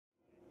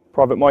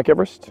Private Mike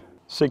Everest,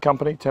 C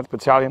Company, 10th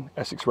Battalion,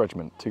 Essex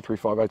Regiment,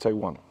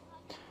 235801.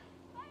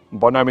 I'm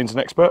by no means an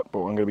expert,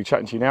 but I'm going to be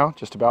chatting to you now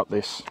just about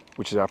this,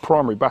 which is our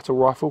primary battle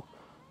rifle,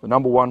 the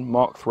 #1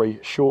 Mark III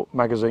short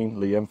magazine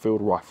Lee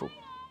Enfield rifle.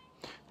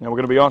 Now we're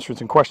going to be answering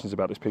some questions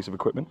about this piece of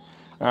equipment,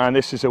 and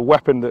this is a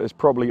weapon that has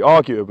probably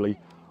arguably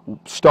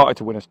started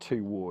to win us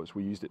 2 wars.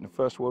 We used it in the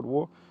First World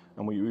War,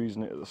 and we were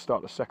using it at the start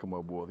of the Second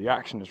World War. The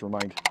action has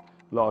remained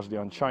largely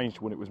unchanged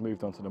when it was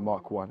moved on to the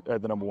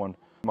 #1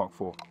 Mark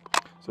IV.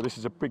 So this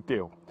is a big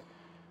deal.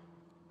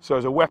 So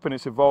as a weapon,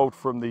 it's evolved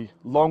from the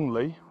long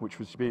Lee, which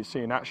was to be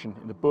seen in action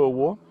in the Boer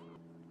War,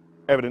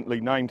 evidently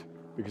named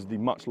because of the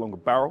much longer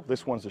barrel.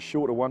 This one's a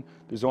shorter one,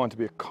 designed to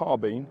be a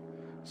carbine,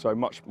 so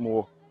much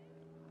more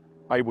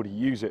able to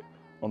use it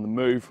on the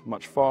move,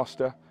 much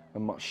faster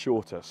and much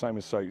shorter. Same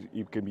as so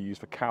it can be used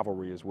for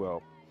cavalry as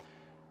well.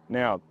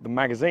 Now, the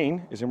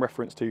magazine is in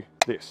reference to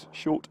this,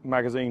 short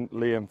magazine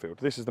Lee Enfield.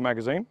 This is the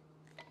magazine,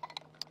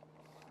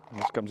 and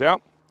this comes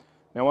out.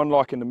 Now,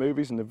 unlike in the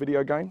movies and the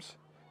video games,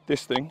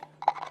 this thing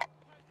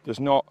does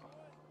not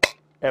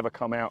ever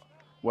come out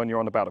when you're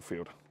on the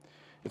battlefield.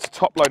 It's a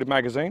top-loaded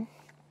magazine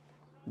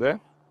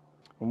there,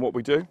 and what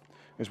we do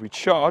is we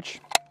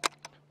charge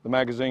the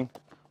magazine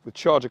with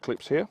charger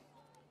clips here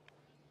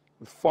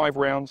with 5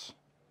 rounds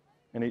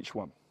in each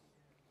one.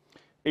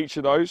 Each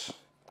of those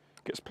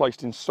gets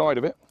placed inside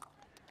of it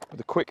with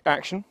a quick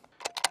action.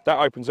 That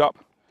opens up,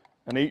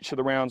 and each of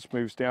the rounds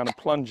moves down and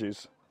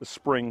plunges the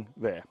spring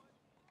there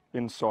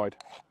inside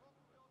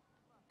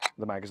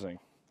the magazine.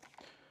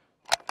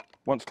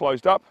 Once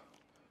closed up,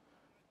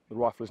 the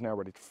rifle is now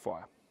ready to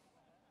fire.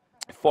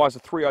 It fires a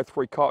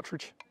 .303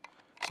 cartridge,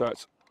 so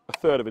it's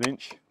 1/3 of an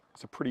inch.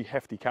 It's a pretty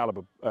hefty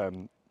caliber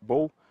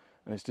ball,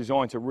 and it's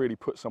designed to really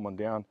put someone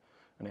down,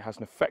 and it has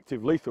an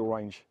effective lethal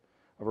range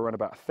of around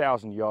about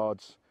 1,000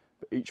 yards.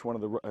 But each one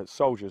of the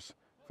soldiers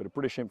for the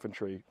British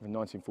infantry from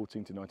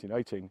 1914 to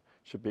 1918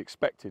 should be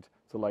expected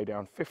to lay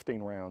down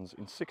 15 rounds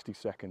in 60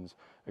 seconds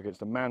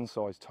against a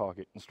man-sized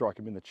target and strike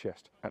him in the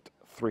chest at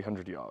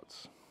 300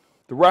 yards.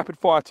 The rapid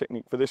fire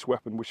technique for this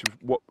weapon, which is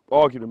what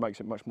arguably makes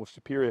it much more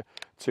superior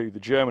to the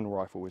German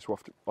rifle, is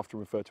often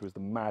referred to as the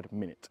Mad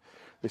Minute.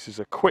 This is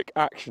a quick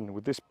action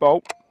with this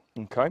bolt,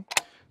 okay,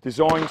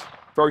 designed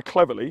very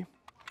cleverly.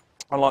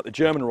 Unlike the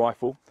German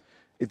rifle,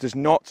 it does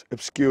not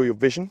obscure your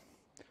vision,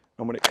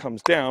 and when it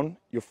comes down,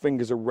 your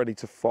fingers are ready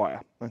to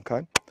fire,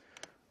 okay?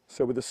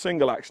 So with a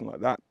single action like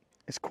that,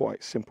 it's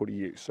quite simple to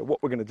use. So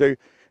what we're going to do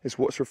is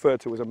what's referred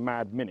to as a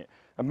Mad Minute.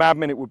 A Mad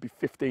Minute would be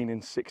 15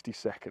 in 60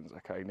 seconds,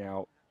 okay?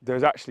 Now,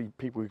 there's actually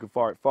people who can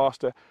fire it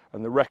faster,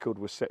 and the record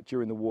was set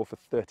during the war for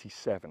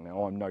 37.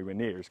 Now, I'm nowhere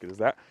near as good as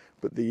that,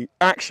 but the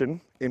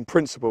action, in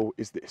principle,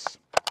 is this.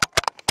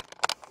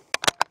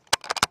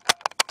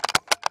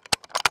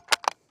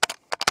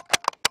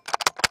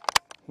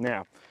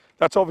 Now,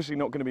 that's obviously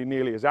not going to be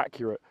nearly as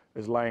accurate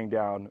as laying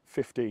down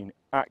 15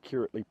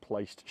 accurately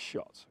placed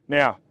shots.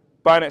 Now,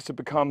 bayonets have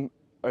become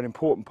an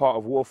important part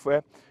of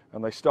warfare,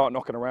 and they start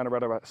knocking around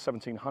about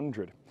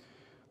 1700.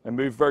 They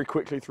move very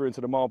quickly through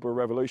into the Marlborough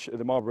Revolution,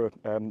 the Marlborough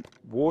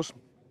Wars,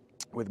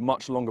 with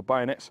much longer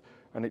bayonets,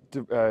 and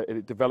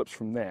it develops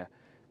from there.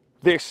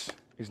 This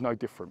is no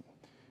different.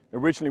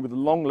 Originally with the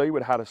long Lee,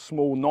 it had a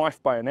small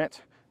knife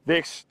bayonet.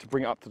 This, to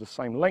bring it up to the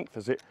same length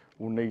as it,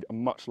 will need a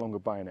much longer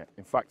bayonet.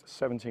 In fact,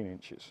 17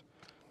 inches.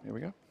 Here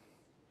we go.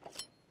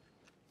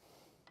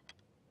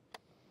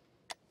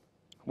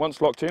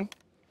 Once locked in,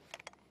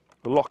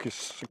 the lock is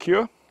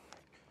secure.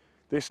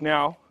 This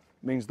now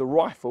means the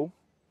rifle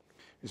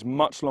is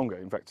much longer.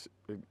 In fact,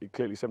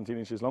 clearly 17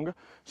 inches longer.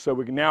 So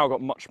we've now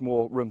got much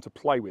more room to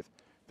play with.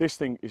 This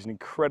thing is an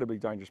incredibly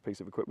dangerous piece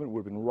of equipment. It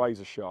would have been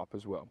razor sharp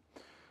as well.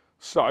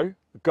 So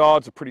the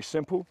guards are pretty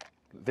simple.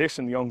 This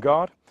and the on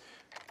guard.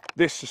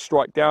 This to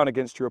strike down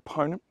against your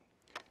opponent.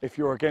 If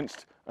you're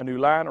against an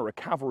Ulan or a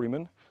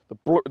cavalryman,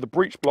 the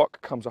breech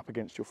block comes up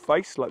against your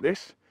face like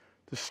this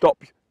to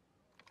stop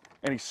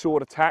any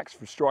sword attacks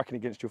from striking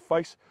against your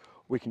face.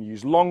 We can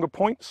use longer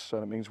points, so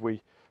that means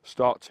we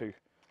start to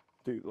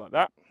do it like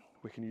that.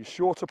 We can use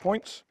shorter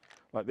points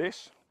like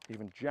this,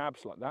 even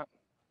jabs like that,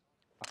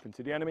 up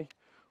into the enemy,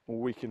 or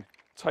we can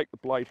take the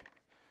blade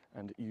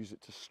and use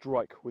it to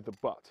strike with the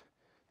butt.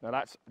 Now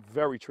that's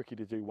very tricky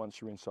to do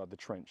once you're inside the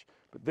trench,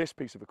 but this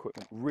piece of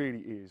equipment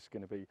really is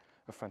going to be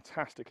a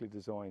fantastically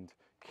designed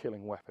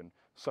killing weapon.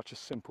 Such a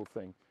simple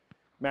thing.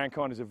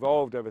 Mankind has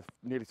evolved over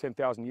nearly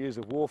 10,000 years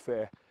of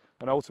warfare,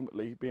 and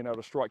ultimately being able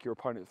to strike your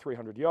opponent at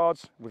 300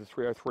 yards with a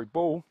 .303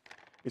 ball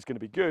is going to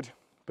be good,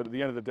 but at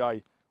the end of the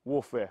day,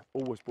 warfare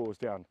always boils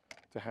down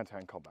to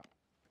hand-to-hand combat.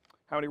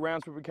 How many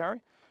rounds will we carry?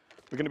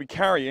 We're going to be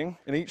carrying,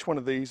 and each one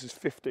of these is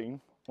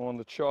 15 on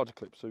the charger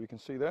clip, so you can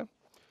see there,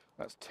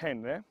 that's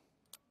 10 there.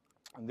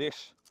 And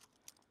this,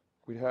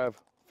 we'd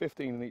have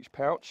 15 in each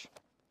pouch.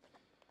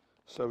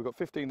 So we've got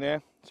 15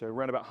 there, so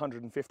around about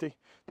 150.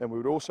 Then we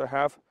would also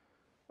have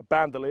a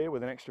bandolier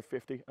with an extra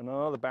 50, and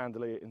another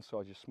bandolier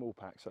inside your small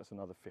pack, so that's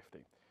another 50.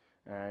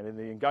 And in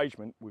the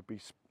engagement, we'd be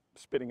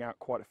spitting out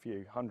quite a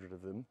few hundred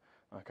of them,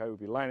 Okay, we'd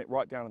be laying it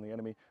right down on the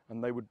enemy,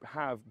 and they would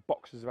have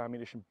boxes of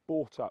ammunition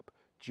brought up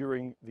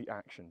during the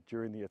action,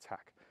 during the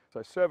attack.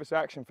 So service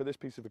action for this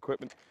piece of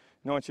equipment,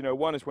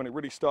 1901 is when it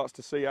really starts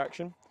to see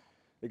action.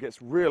 It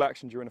gets real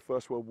action during the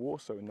First World War,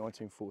 so in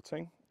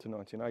 1914 to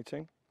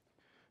 1918.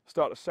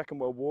 Start of the Second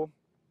World War,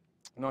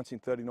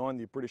 1939,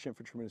 the British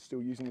infantrymen are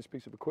still using this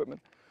piece of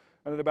equipment.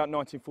 And at about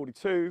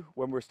 1942,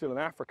 when we're still in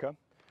Africa,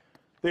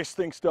 this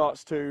thing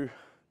starts to,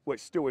 well,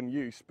 it's still in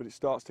use, but it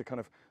starts to kind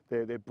of,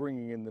 they're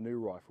bringing in the new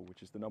rifle,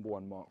 which is the No.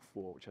 1 Mark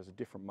IV, which has a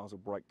different muzzle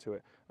brake to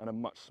it and a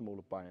much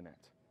smaller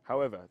bayonet.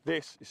 However,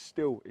 this is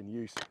still in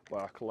use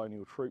by our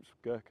colonial troops,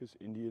 Gurkhas,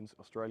 Indians,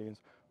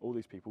 Australians, all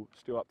these people,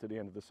 still up to the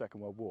end of the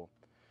Second World War.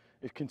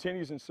 It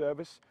continues in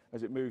service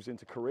as it moves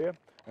into Korea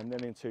and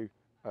then into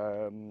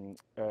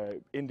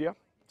India.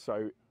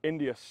 So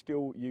India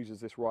still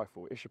uses this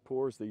rifle.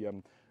 Ishapur is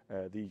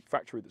the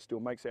factory that still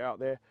makes it out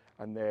there,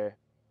 and their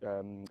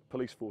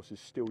police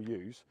forces still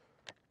use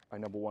a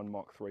No. 1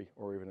 Mark III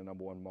or even a No.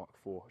 1 Mark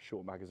IV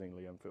short magazine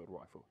Lee Enfield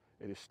rifle.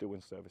 It is still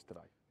in service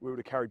today. We would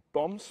have carried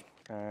bombs,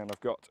 and I've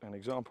got an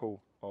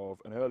example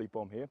of an early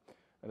bomb here.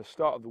 At the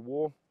start of the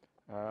war,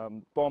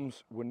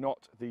 bombs were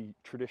not the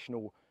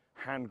traditional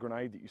hand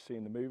grenade that you see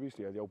in the movies,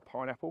 the old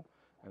pineapple,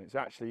 and it's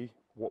actually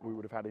what we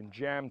would have had in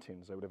jam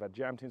tins. They would have had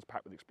jam tins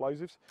packed with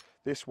explosives.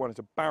 This one is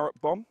a Barrett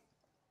bomb.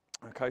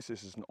 Okay, so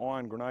this is an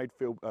iron grenade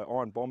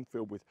iron bomb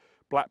filled with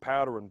black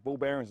powder and ball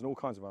bearings and all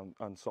kinds of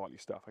unsightly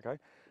stuff. Okay,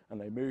 and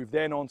they move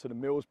then on to the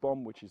Mills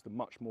bomb, which is the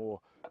much more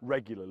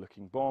regular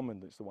looking bomb,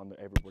 and it's the one that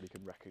everybody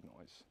can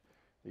recognise.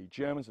 The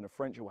Germans and the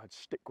French all had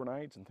stick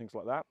grenades and things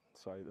like that,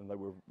 and they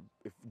were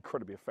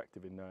incredibly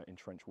effective in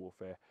trench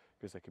warfare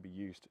because they could be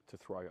used to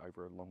throw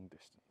over a long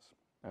distance.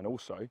 And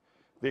also,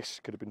 this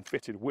could have been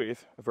fitted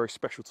with a very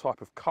special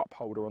type of cup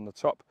holder on the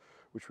top,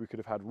 which we could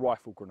have had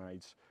rifle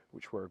grenades,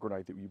 which were a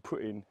grenade that you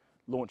put in,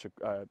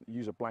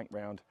 use a blank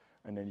round,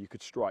 and then you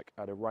could strike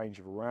at a range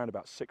of around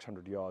about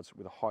 600 yards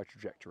with a high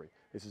trajectory.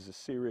 This is a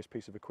serious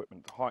piece of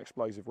equipment, a high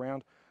explosive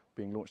round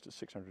being launched at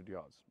 600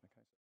 yards.